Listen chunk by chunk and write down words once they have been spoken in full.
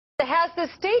Has the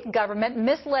state government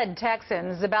misled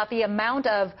Texans about the amount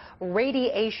of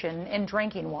radiation in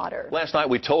drinking water? Last night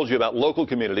we told you about local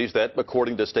communities that,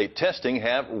 according to state testing,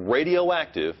 have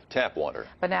radioactive tap water.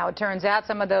 But now it turns out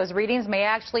some of those readings may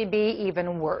actually be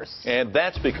even worse. And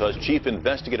that's because Chief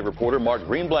Investigative Reporter Mark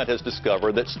Greenblatt has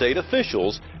discovered that state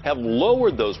officials have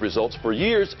lowered those results for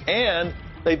years, and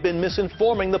they've been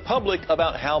misinforming the public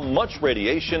about how much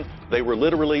radiation they were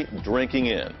literally drinking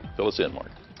in. Fill us in,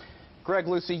 Mark. Greg,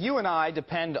 Lucy, you and I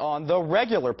depend on the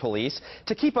regular police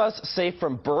to keep us safe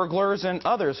from burglars and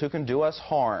others who can do us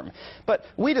harm. But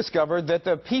we discovered that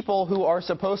the people who are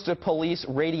supposed to police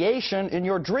radiation in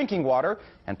your drinking water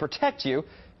and protect you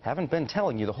haven't been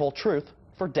telling you the whole truth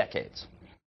for decades.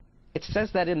 It says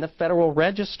that in the Federal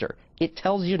Register. It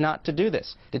tells you not to do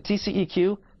this. Did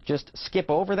TCEQ just skip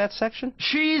over that section?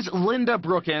 She's Linda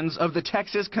Brookins of the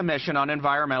Texas Commission on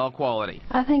Environmental Quality.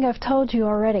 I think I've told you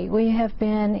already. We have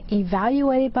been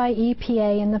evaluated by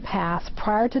EPA in the past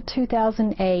prior to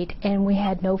 2008, and we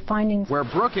had no findings. Where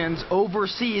Brookins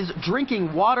oversees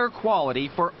drinking water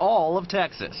quality for all of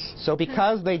Texas. So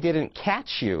because they didn't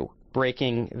catch you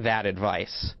breaking that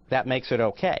advice, that makes it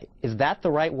okay. Is that the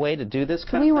right way to do this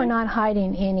kind of thing? We were not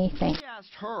hiding anything. We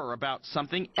asked her about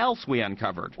something else we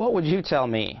uncovered. What would you tell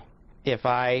me if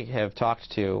I have talked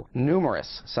to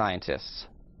numerous scientists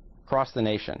across the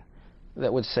nation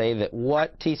that would say that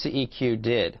what TCEQ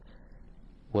did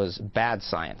was bad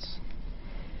science?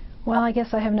 Well, I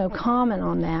guess I have no comment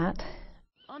on that.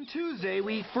 On Tuesday,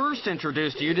 we first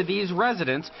introduced you to these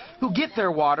residents who get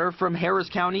their water from Harris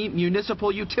County Municipal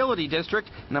Utility District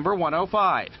number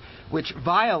 105, which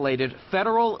violated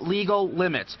federal legal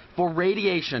limits for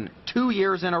radiation 2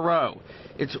 years in a row.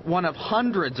 It's one of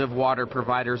hundreds of water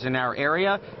providers in our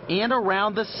area and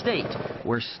around the state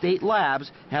where state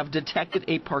labs have detected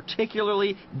a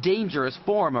particularly dangerous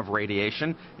form of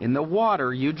radiation in the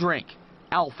water you drink.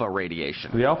 Alpha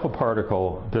radiation. The alpha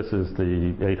particle, this is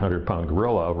the 800-pound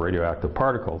gorilla of radioactive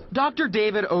particles. Dr.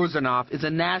 David Ozanoff is a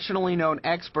nationally known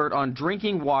expert on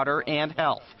drinking water and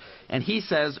health. And he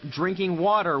says drinking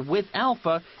water with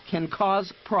alpha can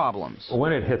cause problems.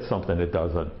 When it hits something, it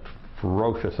does a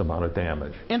ferocious amount of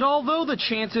damage. And although the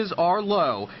chances are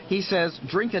low, he says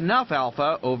drink enough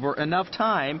alpha over enough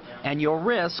time and your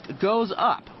risk goes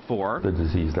up for the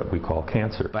disease that we call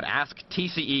cancer. But ask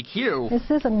TCEQ.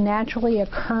 This is a naturally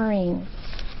occurring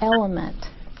element.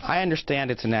 I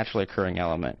understand it's a naturally occurring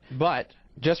element, but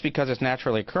just because it's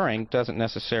naturally occurring doesn't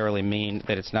necessarily mean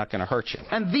that it's not going to hurt you.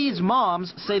 And these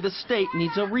moms say the state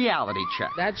needs a reality check.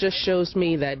 That just shows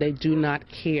me that they do not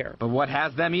care. But what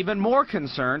has them even more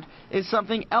concerned is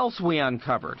something else we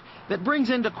uncovered that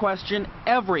brings into question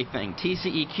everything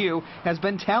TCEQ has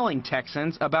been telling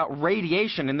Texans about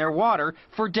radiation in their water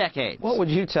for decades. What would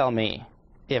you tell me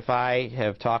if I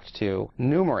have talked to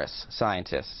numerous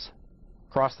scientists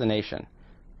across the nation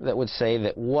that would say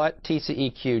that what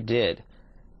TCEQ did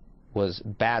was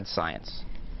bad science?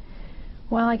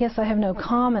 Well, I guess I have no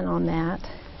comment on that.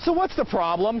 So what's the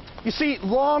problem? You see,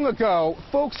 long ago,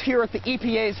 folks here at the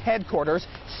EPA's headquarters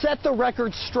set the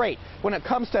record straight when it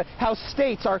comes to how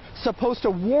states are supposed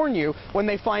to warn you when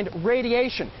they find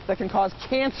radiation that can cause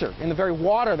cancer in the very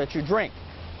water that you drink.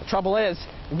 The trouble is,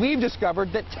 we've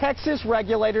discovered that Texas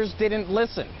regulators didn't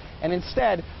listen and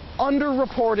instead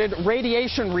underreported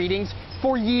radiation readings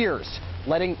for years,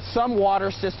 letting some water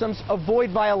systems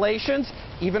avoid violations,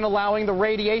 even allowing the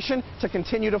radiation to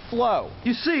continue to flow.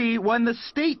 You see, when the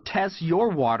state tests your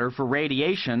water for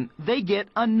radiation, they get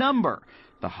a number.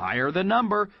 The higher the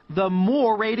number, the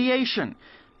more radiation.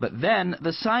 But then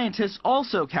the scientists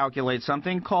also calculate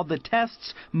something called the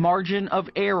test's margin of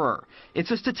error.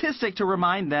 It's a statistic to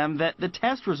remind them that the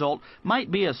test result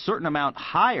might be a certain amount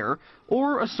higher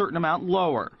or a certain amount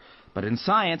lower. But in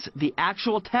science, the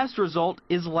actual test result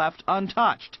is left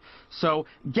untouched. So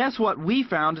guess what we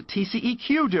found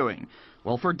TCEQ doing?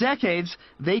 Well, for decades,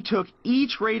 they took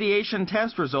each radiation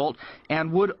test result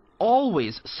and would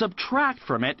always subtract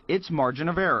from it its margin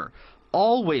of error,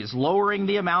 always lowering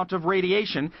the amount of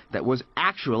radiation that was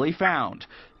actually found.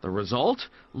 The result?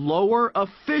 Lower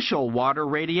official water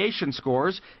radiation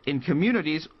scores in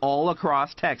communities all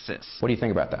across Texas. What do you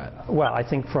think about that? Well, I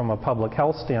think from a public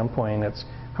health standpoint, it's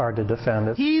hard to defend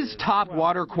it. He's top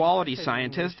water quality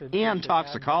scientist and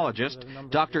toxicologist,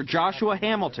 Dr. Joshua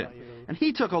Hamilton, and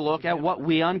he took a look at what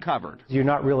we uncovered. You're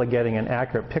not really getting an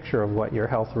accurate picture of what your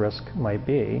health risk might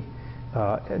be,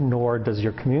 nor does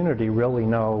your community really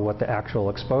know what the actual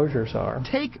exposures are.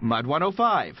 Take Mud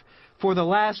 105. For the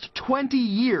last 20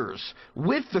 years,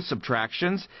 with the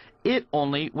subtractions, it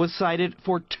only was cited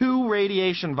for 2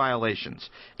 radiation violations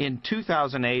in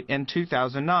 2008 and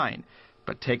 2009.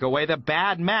 But take away the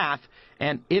bad math,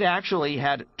 and it actually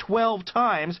had 12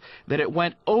 times that it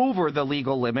went over the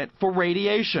legal limit for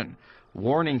radiation.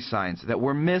 Warning signs that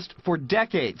were missed for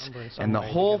decades, and the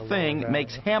whole thing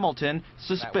makes Hamilton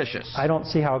suspicious. I don't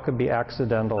see how it could be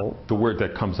accidental. The word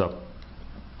that comes up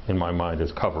in my mind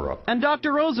is cover-up. And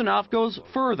Dr. Rosenoff goes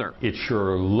further. It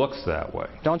sure looks that way.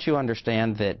 Don't you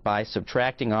understand that by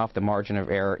subtracting off the margin of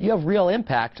error, you have real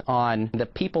impact on the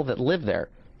people that live there?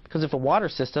 Because if a water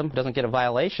system doesn't get a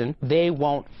violation, they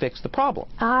won't fix the problem.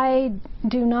 I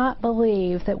do not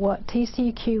believe that what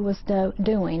TCEQ was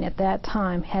doing at that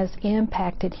time has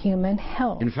impacted human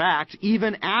health. In fact,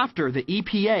 even after the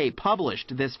EPA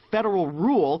published this federal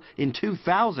rule in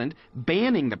 2000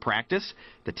 banning the practice,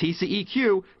 the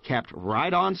TCEQ kept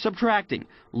right on subtracting,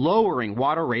 lowering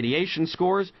water radiation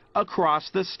scores across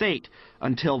the state,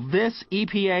 until this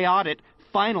EPA audit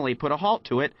finally put a halt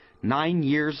to it 9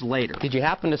 years later. Did you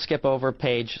happen to skip over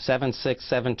page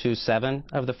 76727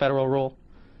 of the federal rule?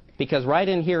 Because right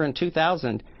in here in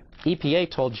 2000, EPA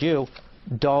told you,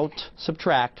 don't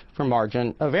subtract for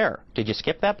margin of error. Did you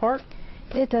skip that part?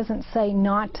 It doesn't say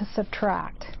not to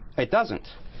subtract. It doesn't.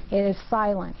 It is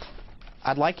silent.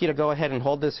 I'd like you to go ahead and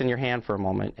hold this in your hand for a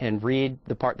moment and read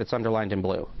the part that's underlined in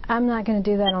blue. I'm not going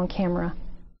to do that on camera.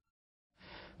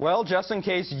 Well, just in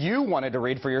case you wanted to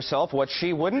read for yourself what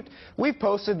she wouldn't, we've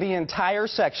posted the entire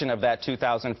section of that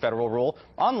 2000 federal rule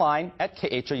online at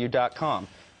khou.com.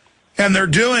 And they're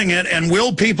doing it, and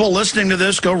will people listening to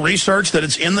this go research that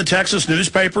it's in the Texas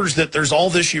newspapers that there's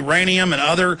all this uranium and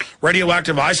other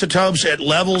radioactive isotopes at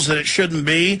levels that it shouldn't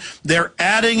be? They're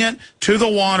adding it to the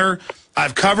water.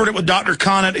 I've covered it with Dr.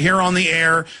 Conant here on the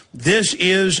air. This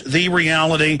is the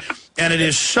reality, and it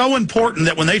is so important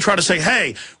that when they try to say,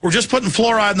 hey, we're just putting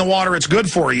fluoride in the water, it's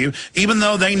good for you, even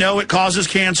though they know it causes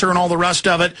cancer and all the rest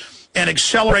of it and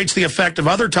accelerates the effect of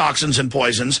other toxins and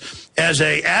poisons as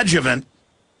an adjuvant,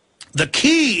 the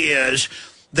key is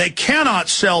they cannot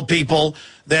sell people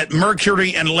that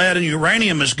mercury and lead and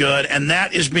uranium is good, and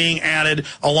that is being added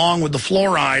along with the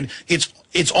fluoride.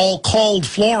 It's all called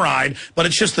fluoride, but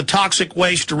it's just the toxic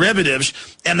waste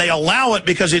derivatives, and they allow it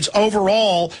because it's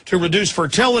overall to reduce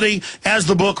fertility, as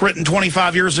the book written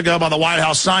 25 years ago by the White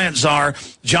House science czar,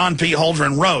 John P.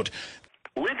 Holdren, wrote.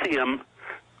 Lithium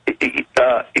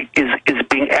is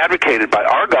being advocated by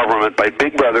our government, by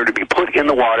Big Brother, to be put in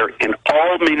the water in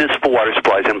all municipal water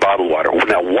supplies and bottled water.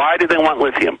 Now, why do they want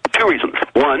lithium? Two reasons.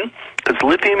 One, because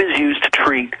lithium is used to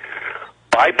treat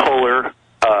bipolar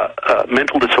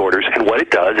mental disorders, and what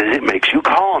it does is it makes you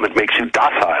calm, it makes you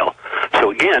docile.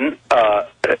 So again,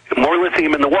 more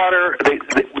lithium in the water,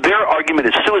 their argument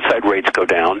is suicide rates go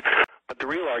down, but the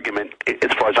real argument,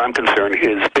 as far as I'm concerned,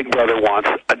 is Big Brother wants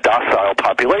a docile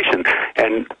population.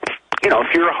 And,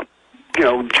 if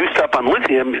you're juiced up on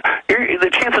lithium, the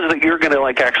chances that you're going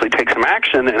to actually take some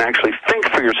action and actually think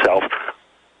for yourself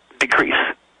decrease,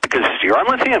 because you're on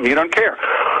lithium, you don't care.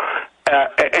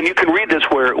 And you can read this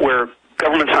where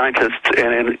government scientists,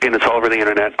 and it's all over the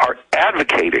internet, are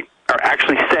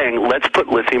actually saying, let's put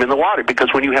lithium in the water, because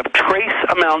when you have trace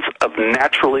amounts of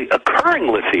naturally occurring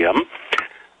lithium,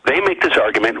 they make this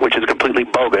argument, which is completely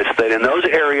bogus, that in those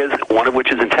areas, one of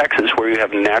which is in Texas, where you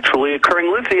have naturally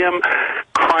occurring lithium,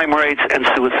 crime rates and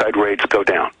suicide rates go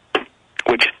down,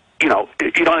 which, you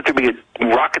don't have to be a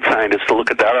rocket scientist to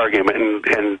look at that argument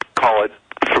and call it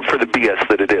for the BS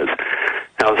that it is.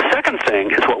 Now, the second thing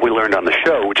is what we learned on the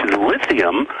show, which is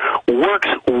lithium works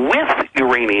with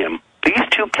uranium. These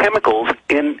two chemicals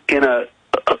in a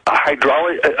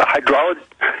hydrology.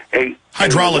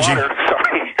 Water,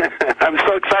 sorry. I'm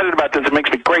so excited about this, it makes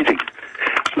me crazy.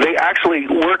 They actually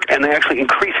work, and they actually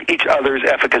increase each other's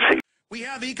efficacy. We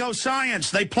have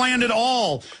eco-science. They planned it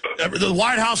all. The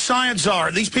White House science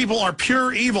czar. These people are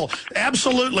pure evil.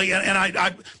 Absolutely. And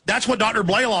I that's what Dr.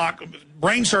 Blaylock,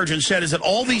 brain surgeon, said, is that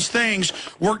all these things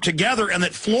work together, and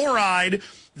that fluoride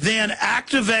then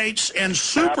activates and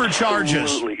supercharges.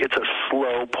 Absolutely. It's a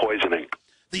slow poisoning.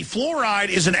 The fluoride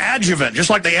is an adjuvant, just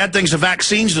like they add things to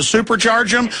vaccines to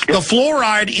supercharge them. The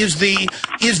fluoride is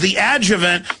the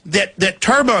adjuvant that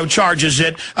turbocharges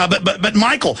it. But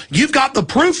Michael, you've got the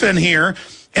proof in here,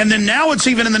 and then now it's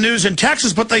even in the news in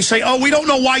Texas. But they say, oh, we don't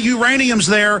know why uranium's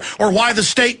there or why the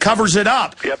state covers it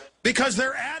up. Yep. Because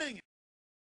they're adding.